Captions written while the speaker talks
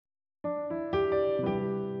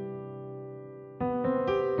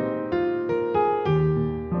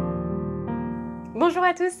Bonjour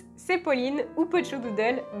à tous, c'est Pauline ou Pocho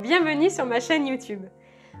Doodle, bienvenue sur ma chaîne YouTube.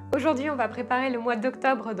 Aujourd'hui on va préparer le mois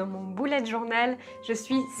d'octobre dans mon bullet journal. Je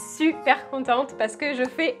suis super contente parce que je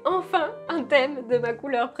fais enfin un thème de ma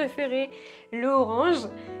couleur préférée, le orange,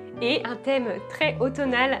 et un thème très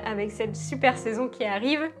automnal avec cette super saison qui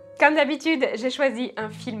arrive. Comme d'habitude, j'ai choisi un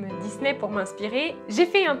film Disney pour m'inspirer. J'ai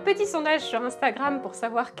fait un petit sondage sur Instagram pour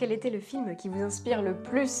savoir quel était le film qui vous inspire le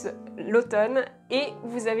plus l'automne. Et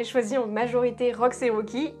vous avez choisi en majorité Rox et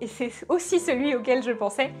Rouky, et c'est aussi celui auquel je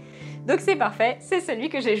pensais. Donc c'est parfait, c'est celui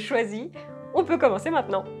que j'ai choisi. On peut commencer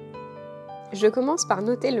maintenant. Je commence par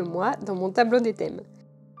noter le mois dans mon tableau des thèmes.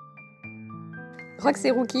 Rox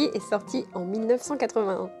et Rouky est sorti en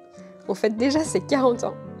 1981. On fête déjà ses 40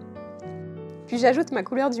 ans. Puis j'ajoute ma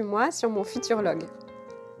couleur du mois sur mon futur log.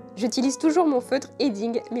 J'utilise toujours mon feutre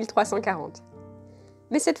Edding 1340.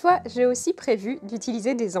 Mais cette fois, j'ai aussi prévu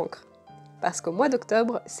d'utiliser des encres. Parce qu'au mois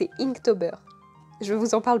d'octobre, c'est Inktober. Je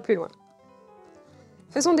vous en parle plus loin.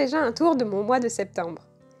 Faisons déjà un tour de mon mois de septembre.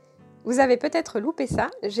 Vous avez peut-être loupé ça,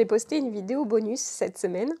 j'ai posté une vidéo bonus cette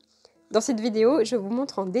semaine. Dans cette vidéo, je vous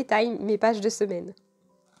montre en détail mes pages de semaine.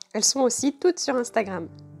 Elles sont aussi toutes sur Instagram.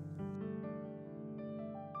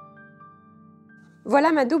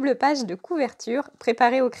 Voilà ma double page de couverture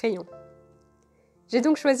préparée au crayon. J'ai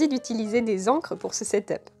donc choisi d'utiliser des encres pour ce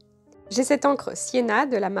setup. J'ai cette encre Sienna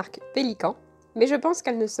de la marque Pélican, mais je pense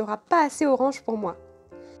qu'elle ne sera pas assez orange pour moi.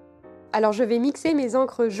 Alors je vais mixer mes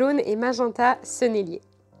encres jaunes et magenta Sennelier.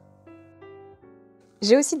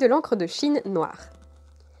 J'ai aussi de l'encre de Chine noire.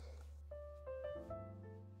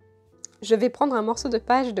 Je vais prendre un morceau de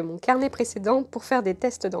page de mon carnet précédent pour faire des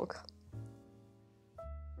tests d'encre.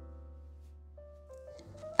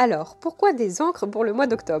 Alors, pourquoi des encres pour le mois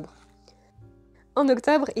d'octobre? En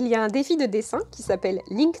octobre, il y a un défi de dessin qui s'appelle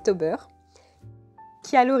l'Inktober,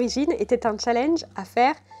 qui à l'origine était un challenge à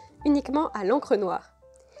faire uniquement à l'encre noire.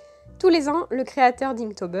 Tous les ans, le créateur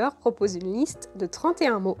d'Inktober propose une liste de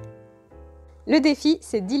 31 mots. Le défi,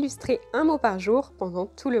 c'est d'illustrer un mot par jour pendant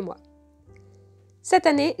tout le mois. Cette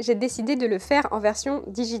année, j'ai décidé de le faire en version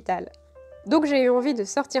digitale. Donc j'ai eu envie de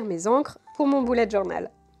sortir mes encres pour mon bullet journal.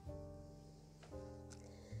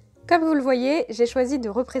 Comme vous le voyez, j'ai choisi de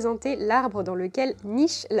représenter l'arbre dans lequel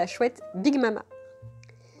niche la chouette Big Mama.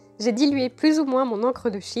 J'ai dilué plus ou moins mon encre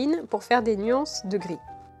de Chine pour faire des nuances de gris.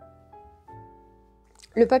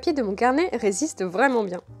 Le papier de mon carnet résiste vraiment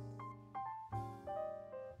bien.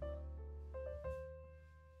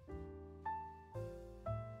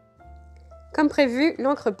 Comme prévu,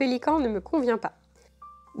 l'encre Pélican ne me convient pas.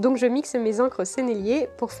 Donc je mixe mes encres Sennelier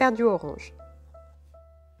pour faire du orange.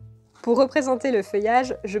 Pour représenter le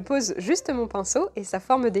feuillage, je pose juste mon pinceau et ça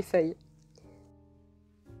forme des feuilles.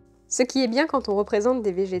 Ce qui est bien quand on représente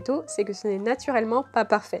des végétaux, c'est que ce n'est naturellement pas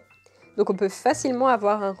parfait. Donc on peut facilement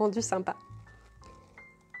avoir un rendu sympa.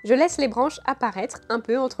 Je laisse les branches apparaître un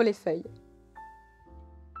peu entre les feuilles.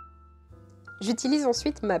 J'utilise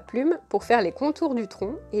ensuite ma plume pour faire les contours du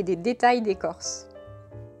tronc et des détails d'écorce.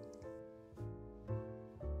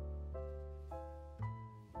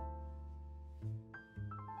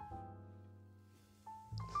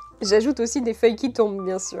 J'ajoute aussi des feuilles qui tombent,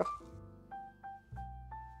 bien sûr.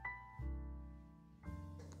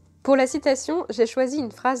 Pour la citation, j'ai choisi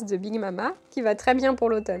une phrase de Big Mama qui va très bien pour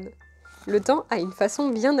l'automne. Le temps a une façon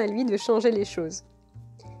bien à lui de changer les choses.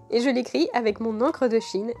 Et je l'écris avec mon encre de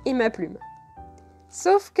Chine et ma plume.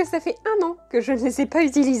 Sauf que ça fait 1 an que je ne les ai pas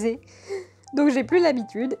utilisées, donc j'ai plus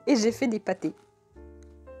l'habitude et j'ai fait des pâtés.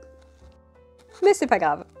 Mais c'est pas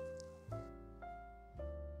grave.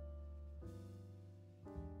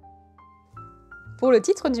 Pour le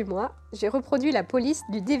titre du mois, j'ai reproduit la police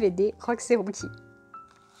du DVD Rox et Rouky.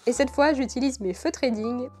 Et cette fois, j'utilise mes feutres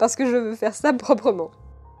Edding parce que je veux faire ça proprement.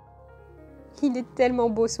 Il est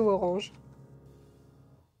tellement beau ce orange.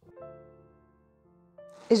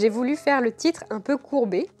 J'ai voulu faire le titre un peu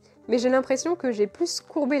courbé, mais j'ai l'impression que j'ai plus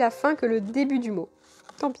courbé la fin que le début du mot.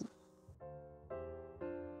 Tant pis.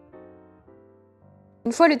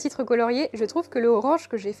 Une fois le titre colorié, je trouve que le orange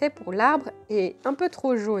que j'ai fait pour l'arbre est un peu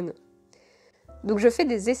trop jaune. Donc je fais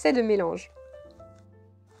des essais de mélange.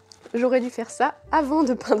 J'aurais dû faire ça avant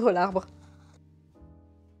de peindre l'arbre.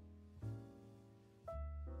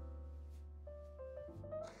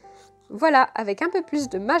 Voilà, avec un peu plus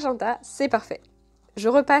de magenta, c'est parfait. Je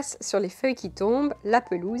repasse sur les feuilles qui tombent, la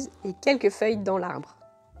pelouse et quelques feuilles dans l'arbre.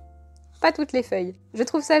 Pas toutes les feuilles. Je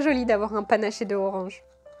trouve ça joli d'avoir un panaché de orange.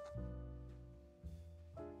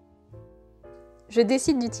 Je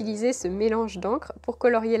décide d'utiliser ce mélange d'encre pour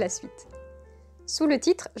colorier la suite. Sous le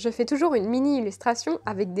titre, je fais toujours une mini-illustration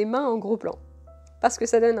avec des mains en gros plan. Parce que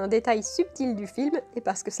ça donne un détail subtil du film et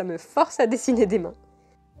parce que ça me force à dessiner des mains.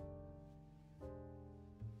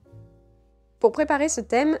 Pour préparer ce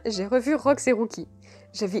thème, j'ai revu Rouky.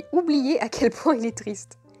 J'avais oublié à quel point il est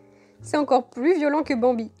triste. C'est encore plus violent que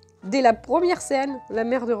Bambi. Dès la première scène, la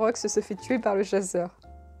mère de Rox se fait tuer par le chasseur.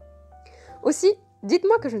 Aussi,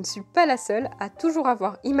 dites-moi que je ne suis pas la seule à toujours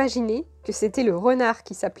avoir imaginé que c'était le renard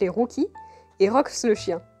qui s'appelait Rouky et Rox le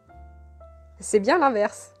chien. C'est bien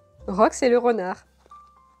l'inverse. Rox est le renard.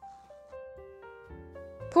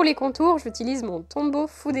 Pour les contours, j'utilise mon Tombow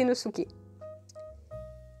Fudenosuke.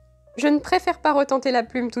 Je ne préfère pas retenter la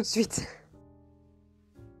plume tout de suite.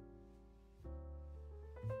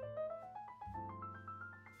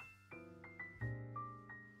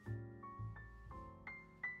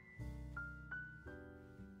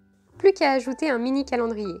 Plus qu'à ajouter un mini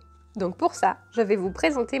calendrier. Donc pour ça, je vais vous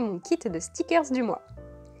présenter mon kit de stickers du mois.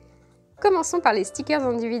 Commençons par les stickers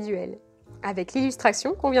individuels, avec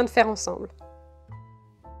l'illustration qu'on vient de faire ensemble.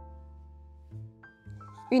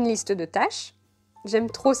 Une liste de tâches.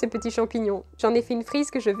 J'aime trop ces petits champignons. J'en ai fait une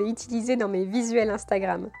frise que je vais utiliser dans mes visuels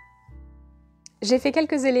Instagram. J'ai fait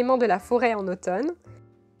quelques éléments de la forêt en automne.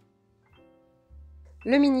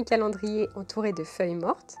 Le mini calendrier entouré de feuilles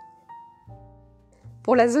mortes.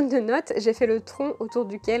 Pour la zone de notes, j'ai fait le tronc autour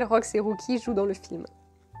duquel Rox et Rouky jouent dans le film.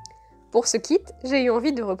 Pour ce kit, j'ai eu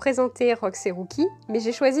envie de représenter Rox et Rouky, mais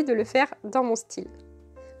j'ai choisi de le faire dans mon style,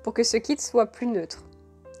 pour que ce kit soit plus neutre.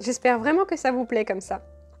 J'espère vraiment que ça vous plaît comme ça.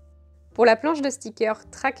 Pour la planche de stickers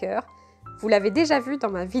Tracker, vous l'avez déjà vu dans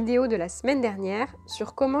ma vidéo de la semaine dernière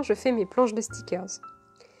sur comment je fais mes planches de stickers.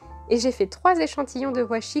 Et j'ai fait 3 échantillons de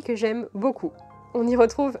washi que j'aime beaucoup. On y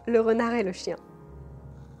retrouve le renard et le chien.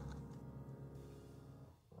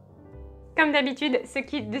 Comme d'habitude, ce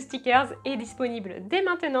kit de stickers est disponible dès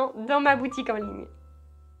maintenant dans ma boutique en ligne.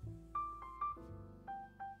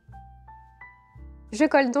 Je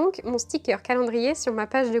colle donc mon sticker calendrier sur ma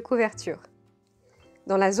page de couverture.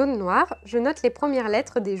 Dans la zone noire, je note les premières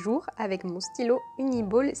lettres des jours avec mon stylo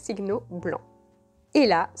Uniball Signo blanc. Et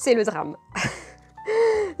là, c'est le drame.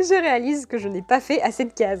 Je réalise que je n'ai pas fait assez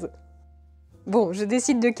de cases. Bon, je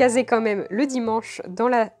décide de caser quand même le dimanche dans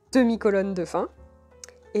la demi-colonne de fin.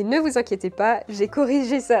 Et ne vous inquiétez pas, j'ai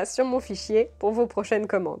corrigé ça sur mon fichier pour vos prochaines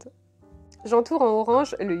commandes. J'entoure en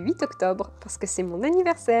orange le 8 octobre parce que c'est mon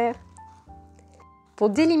anniversaire. Pour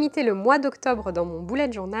délimiter le mois d'octobre dans mon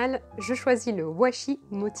bullet journal, je choisis le washi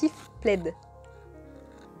motif plaid.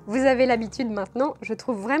 Vous avez l'habitude maintenant, je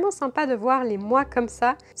trouve vraiment sympa de voir les mois comme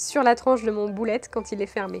ça sur la tranche de mon bullet quand il est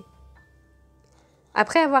fermé.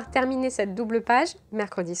 Après avoir terminé cette double page,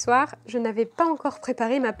 mercredi soir, je n'avais pas encore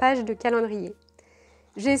préparé ma page de calendrier.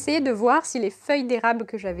 J'ai essayé de voir si les feuilles d'érable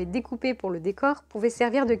que j'avais découpées pour le décor pouvaient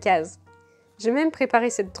servir de case. J'ai même préparé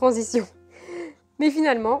cette transition. Mais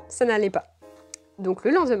finalement, ça n'allait pas. Donc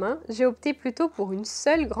le lendemain, j'ai opté plutôt pour une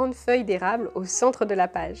seule grande feuille d'érable au centre de la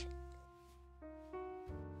page.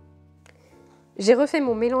 J'ai refait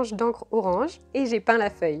mon mélange d'encre orange et j'ai peint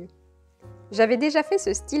la feuille. J'avais déjà fait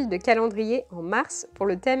ce style de calendrier en mars pour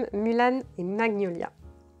le thème Mulan et Magnolia.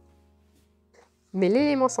 Mais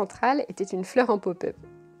l'élément central était une fleur en pop-up.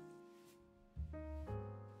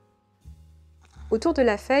 Autour de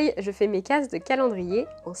la feuille, je fais mes cases de calendrier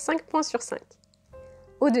en 5 points sur 5.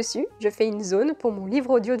 Au-dessus, je fais une zone pour mon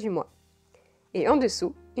livre audio du mois. Et en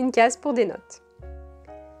dessous, une case pour des notes.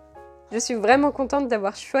 Je suis vraiment contente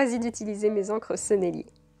d'avoir choisi d'utiliser mes encres Sennelier.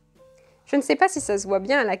 Je ne sais pas si ça se voit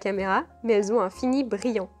bien à la caméra, mais elles ont un fini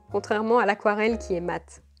brillant, contrairement à l'aquarelle qui est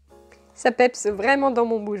mate. Ça pepse vraiment dans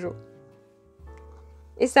mon bougeot.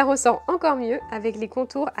 Et ça ressort encore mieux avec les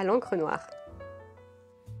contours à l'encre noire.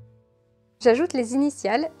 J'ajoute les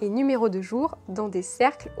initiales et numéros de jour dans des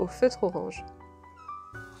cercles au feutre orange.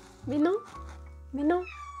 Mais non,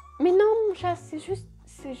 mon chat, c'est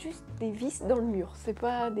juste des vis dans le mur, c'est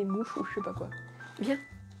pas des mouches ou je sais pas quoi. Viens.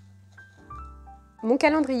 Mon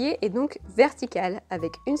calendrier est donc vertical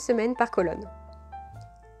avec une semaine par colonne.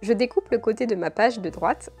 Je découpe le côté de ma page de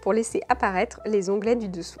droite pour laisser apparaître les onglets du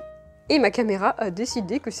dessous. Et ma caméra a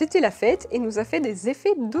décidé que c'était la fête et nous a fait des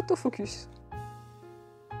effets d'autofocus.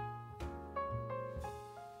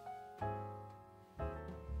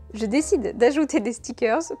 Je décide d'ajouter des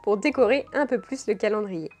stickers pour décorer un peu plus le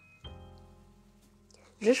calendrier.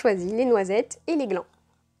 Je choisis les noisettes et les glands.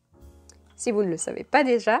 Si vous ne le savez pas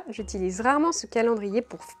déjà, j'utilise rarement ce calendrier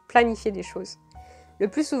pour planifier des choses. Le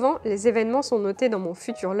plus souvent, les événements sont notés dans mon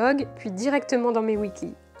futur log, puis directement dans mes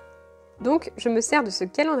weekly. Donc, je me sers de ce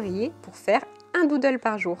calendrier pour faire un doodle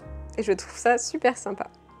par jour. Et je trouve ça super sympa.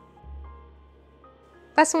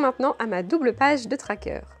 Passons maintenant à ma double page de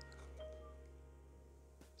tracker.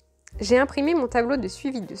 J'ai imprimé mon tableau de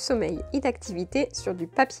suivi de sommeil et d'activité sur du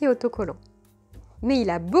papier autocollant. Mais il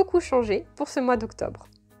a beaucoup changé pour ce mois d'octobre.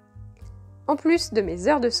 En plus de mes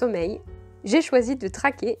heures de sommeil, j'ai choisi de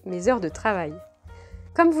traquer mes heures de travail.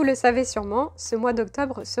 Comme vous le savez sûrement, ce mois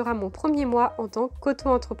d'octobre sera mon premier mois en tant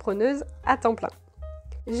qu'auto-entrepreneuse à temps plein.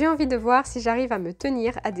 J'ai envie de voir si j'arrive à me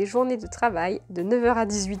tenir à des journées de travail de 9 h à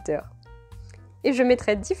 18 h. Et je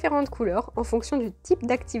mettrai différentes couleurs en fonction du type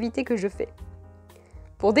d'activité que je fais.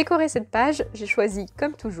 Pour décorer cette page, j'ai choisi,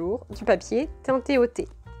 comme toujours, du papier teinté au thé.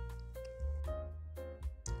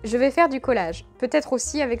 Je vais faire du collage, peut-être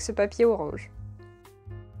aussi avec ce papier orange.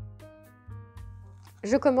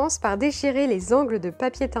 Je commence par déchirer les angles de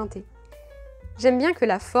papier teinté. J'aime bien que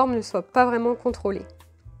la forme ne soit pas vraiment contrôlée.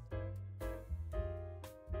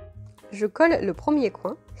 Je colle le premier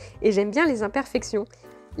coin et j'aime bien les imperfections,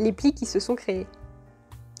 les plis qui se sont créés.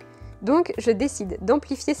 Donc je décide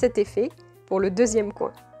d'amplifier cet effet pour le deuxième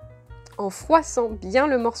coin, en froissant bien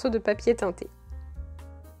le morceau de papier teinté.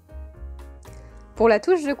 Pour la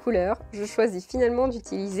touche de couleur, je choisis finalement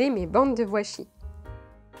d'utiliser mes bandes de washi.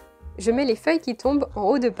 Je mets les feuilles qui tombent en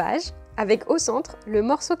haut de page, avec au centre le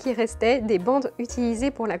morceau qui restait des bandes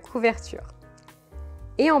utilisées pour la couverture.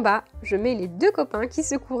 Et en bas, je mets les deux copains qui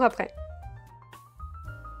se courent après.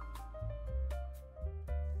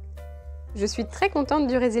 Je suis très contente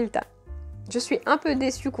du résultat. Je suis un peu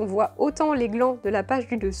déçue qu'on voit autant les glands de la page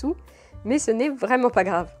du dessous, mais ce n'est vraiment pas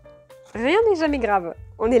grave. Rien n'est jamais grave,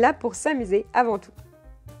 on est là pour s'amuser avant tout.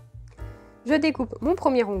 Je découpe mon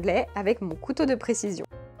premier onglet avec mon couteau de précision.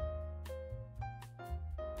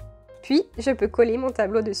 Puis, je peux coller mon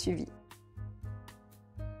tableau de suivi.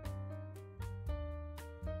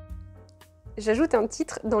 J'ajoute un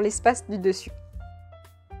titre dans l'espace du dessus.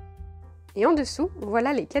 Et en dessous,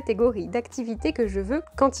 voilà les catégories d'activités que je veux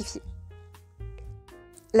quantifier.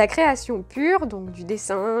 La création pure, donc du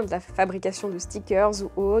dessin, de la fabrication de stickers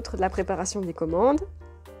ou autres, de la préparation des commandes.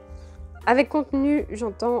 Avec contenu,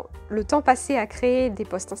 j'entends le temps passé à créer des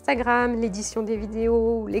posts Instagram, l'édition des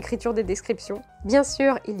vidéos, l'écriture des descriptions. Bien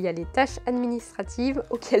sûr, il y a les tâches administratives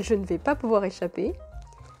auxquelles je ne vais pas pouvoir échapper.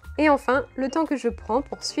 Et enfin, le temps que je prends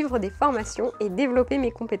pour suivre des formations et développer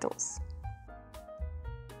mes compétences.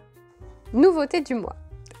 Nouveauté du mois.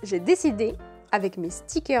 J'ai décidé, avec mes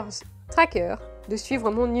stickers tracker, de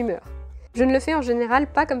suivre mon humeur. Je ne le fais en général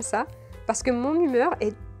pas comme ça, parce que mon humeur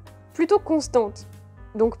est plutôt constante.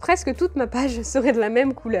 Donc presque toute ma page serait de la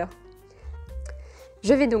même couleur.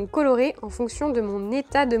 Je vais donc colorer en fonction de mon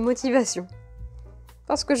état de motivation.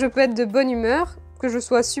 Parce que je peux être de bonne humeur, que je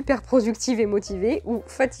sois super productive et motivée, ou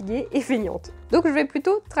fatiguée et feignante. Donc je vais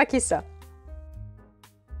plutôt traquer ça.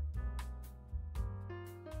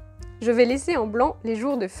 Je vais laisser en blanc les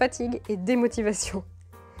jours de fatigue et démotivation.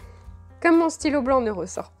 Comme mon stylo blanc ne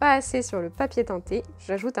ressort pas assez sur le papier teinté,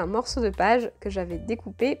 j'ajoute un morceau de page que j'avais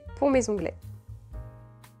découpé pour mes onglets.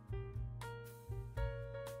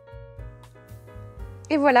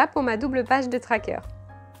 Et voilà pour ma double page de tracker.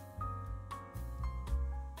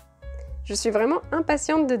 Je suis vraiment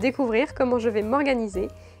impatiente de découvrir comment je vais m'organiser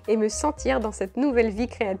et me sentir dans cette nouvelle vie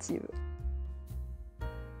créative.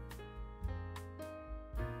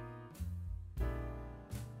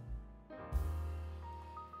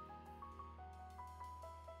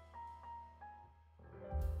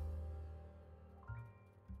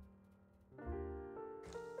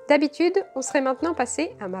 D'habitude, on serait maintenant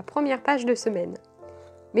passé à ma première page de semaine.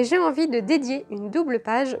 Mais j'ai envie de dédier une double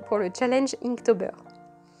page pour le challenge Inktober.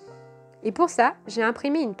 Et pour ça, j'ai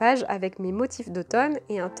imprimé une page avec mes motifs d'automne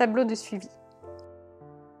et un tableau de suivi.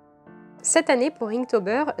 Cette année, pour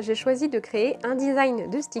Inktober, j'ai choisi de créer un design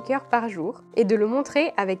de sticker par jour et de le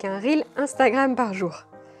montrer avec un reel Instagram par jour.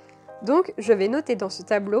 Donc, je vais noter dans ce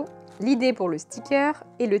tableau l'idée pour le sticker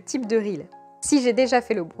et le type de reel. Si j'ai déjà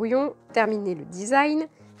fait le brouillon, terminé le design,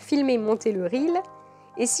 filmé, monté le reel,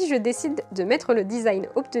 et si je décide de mettre le design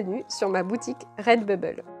obtenu sur ma boutique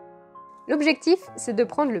Redbubble. L'objectif, c'est de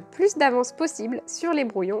prendre le plus d'avance possible sur les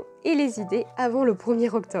brouillons et les idées avant le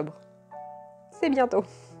 1er octobre. C'est bientôt.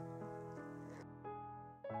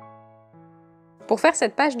 Pour faire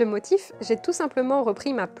cette page de motifs, j'ai tout simplement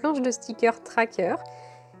repris ma planche de sticker tracker,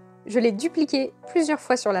 je l'ai dupliquée plusieurs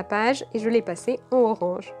fois sur la page et je l'ai passée en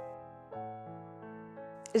orange.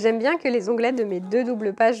 J'aime bien que les onglets de mes deux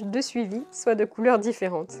doubles pages de suivi soient de couleurs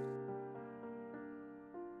différentes.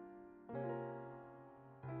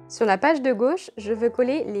 Sur la page de gauche, je veux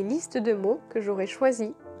coller les listes de mots que j'aurais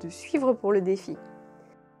choisi de suivre pour le défi.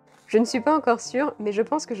 Je ne suis pas encore sûre, mais je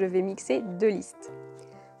pense que je vais mixer deux listes.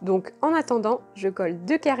 Donc en attendant, je colle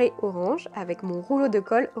deux carrés orange avec mon rouleau de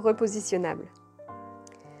colle repositionnable.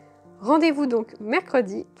 Rendez-vous donc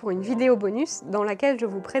mercredi pour une vidéo bonus dans laquelle je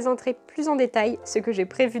vous présenterai plus en détail ce que j'ai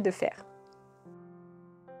prévu de faire.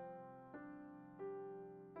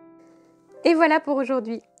 Et voilà pour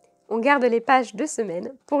aujourd'hui. on garde les pages de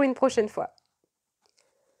semaine pour une prochaine fois.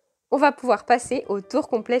 On va pouvoir passer au tour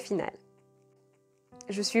complet final.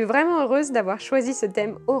 Je suis vraiment heureuse d'avoir choisi ce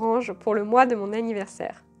thème orange pour le mois de mon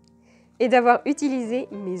anniversaire et d'avoir utilisé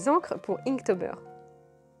mes encres pour Inktober.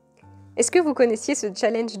 Est-ce que vous connaissiez ce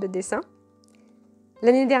challenge de dessin?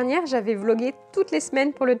 L'année dernière, j'avais vlogué toutes les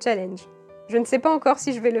semaines pour le challenge. Je ne sais pas encore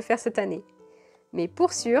si je vais le faire cette année. Mais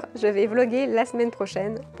pour sûr, je vais vloguer la semaine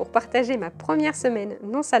prochaine pour partager ma première semaine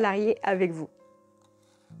non salariée avec vous.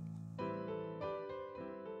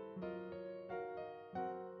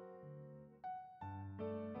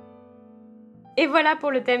 Et voilà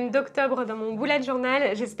pour le thème d'octobre dans mon bullet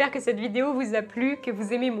journal. J'espère que cette vidéo vous a plu, que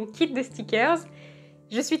vous aimez mon kit de stickers.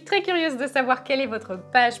 Je suis très curieuse de savoir quelle est votre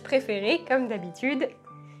page préférée, comme d'habitude.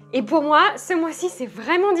 Et pour moi, ce mois-ci, c'est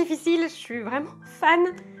vraiment difficile. Je suis vraiment fan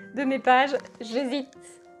de mes pages. J'hésite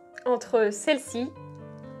entre celle-ci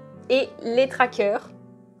et les trackers.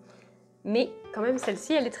 Mais quand même,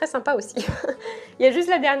 celle-ci, elle est très sympa aussi. Il y a juste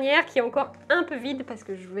la dernière qui est encore un peu vide parce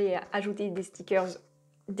que je vais ajouter des stickers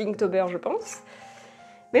d'Inktober, je pense.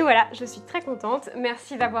 Mais voilà, je suis très contente.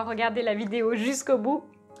 Merci d'avoir regardé la vidéo jusqu'au bout.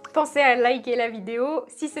 Pensez à liker la vidéo.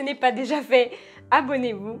 Si ce n'est pas déjà fait,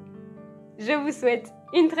 abonnez-vous. Je vous souhaite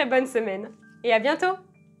une très bonne semaine et à bientôt!